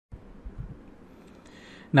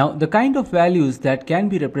Now, the kind of values that can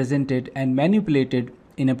be represented and manipulated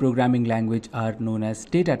in a programming language are known as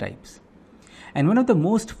data types. And one of the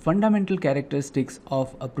most fundamental characteristics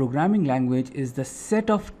of a programming language is the set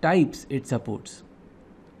of types it supports.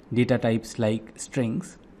 Data types like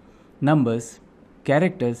strings, numbers,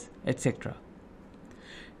 characters, etc.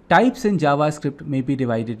 Types in JavaScript may be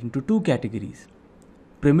divided into two categories: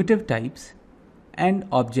 primitive types and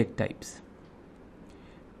object types.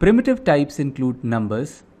 Primitive types include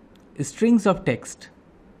numbers, strings of text,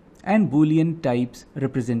 and Boolean types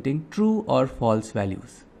representing true or false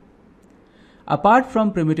values. Apart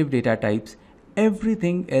from primitive data types,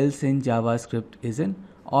 everything else in JavaScript is an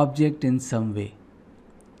object in some way.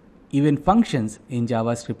 Even functions in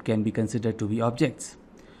JavaScript can be considered to be objects.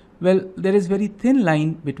 Well, there is very thin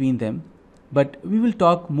line between them, but we will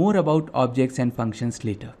talk more about objects and functions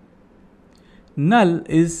later. Null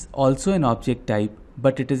is also an object type,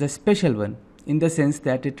 but it is a special one in the sense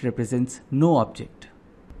that it represents no object.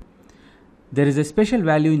 There is a special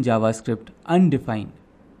value in JavaScript, undefined,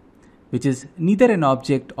 which is neither an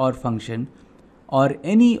object or function or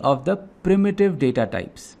any of the primitive data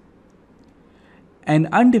types. An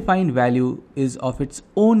undefined value is of its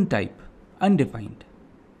own type, undefined,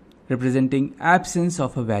 representing absence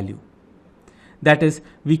of a value. That is,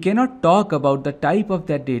 we cannot talk about the type of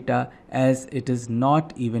that data as it is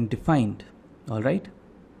not even defined. Alright?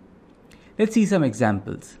 Let's see some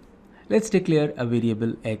examples. Let's declare a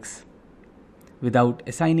variable x without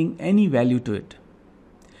assigning any value to it.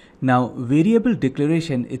 Now, variable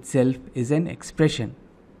declaration itself is an expression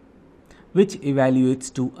which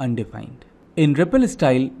evaluates to undefined. In REPL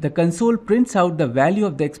style, the console prints out the value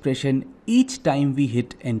of the expression each time we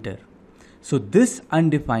hit enter. So this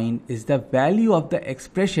undefined is the value of the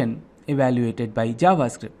expression evaluated by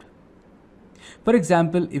JavaScript. For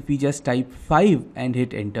example, if we just type 5 and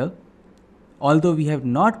hit enter, although we have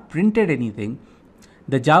not printed anything,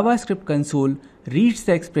 the JavaScript console reads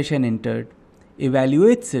the expression entered,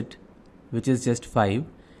 evaluates it, which is just 5,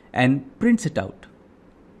 and prints it out.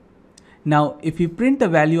 Now, if we print the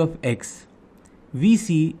value of x, we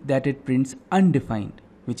see that it prints undefined,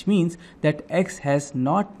 which means that x has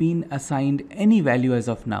not been assigned any value as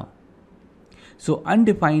of now. So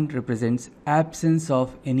undefined represents absence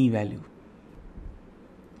of any value.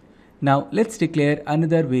 Now let's declare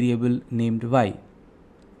another variable named y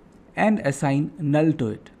and assign null to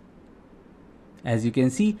it. As you can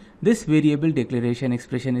see, this variable declaration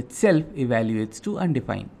expression itself evaluates to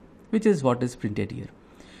undefined, which is what is printed here.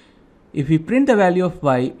 If we print the value of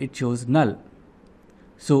y, it shows null.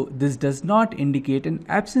 So this does not indicate an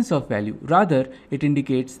absence of value, rather it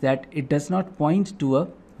indicates that it does not point to a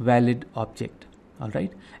valid object.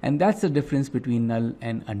 Alright, and that's the difference between null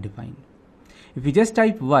and undefined. If we just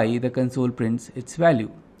type y, the console prints its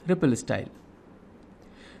value, REPL style.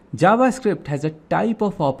 JavaScript has a type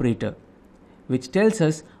of operator which tells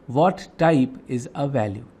us what type is a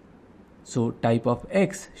value. So type of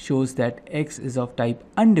x shows that x is of type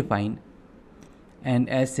undefined, and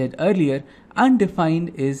as said earlier,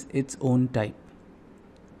 undefined is its own type.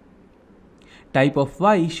 Type of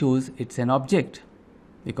y shows it's an object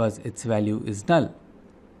because its value is null.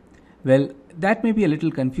 Well, that may be a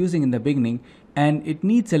little confusing in the beginning and it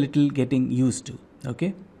needs a little getting used to.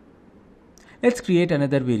 Okay? Let's create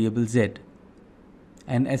another variable z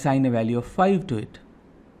and assign a value of 5 to it.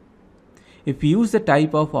 If we use the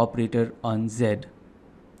type of operator on z,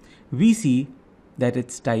 we see that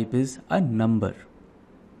its type is a number.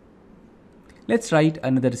 Let's write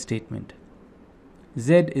another statement.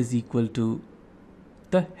 Z is equal to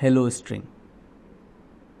the hello string.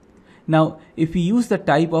 Now, if we use the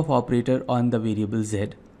type of operator on the variable z,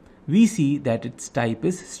 we see that its type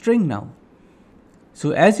is string now.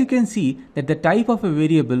 So as you can see that the type of a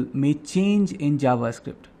variable may change in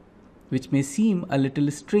JavaScript, which may seem a little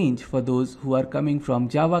strange for those who are coming from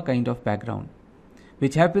Java kind of background,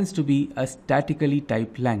 which happens to be a statically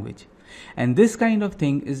typed language. And this kind of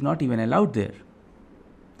thing is not even allowed there.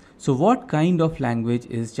 So what kind of language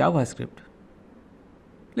is JavaScript?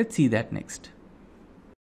 Let's see that next.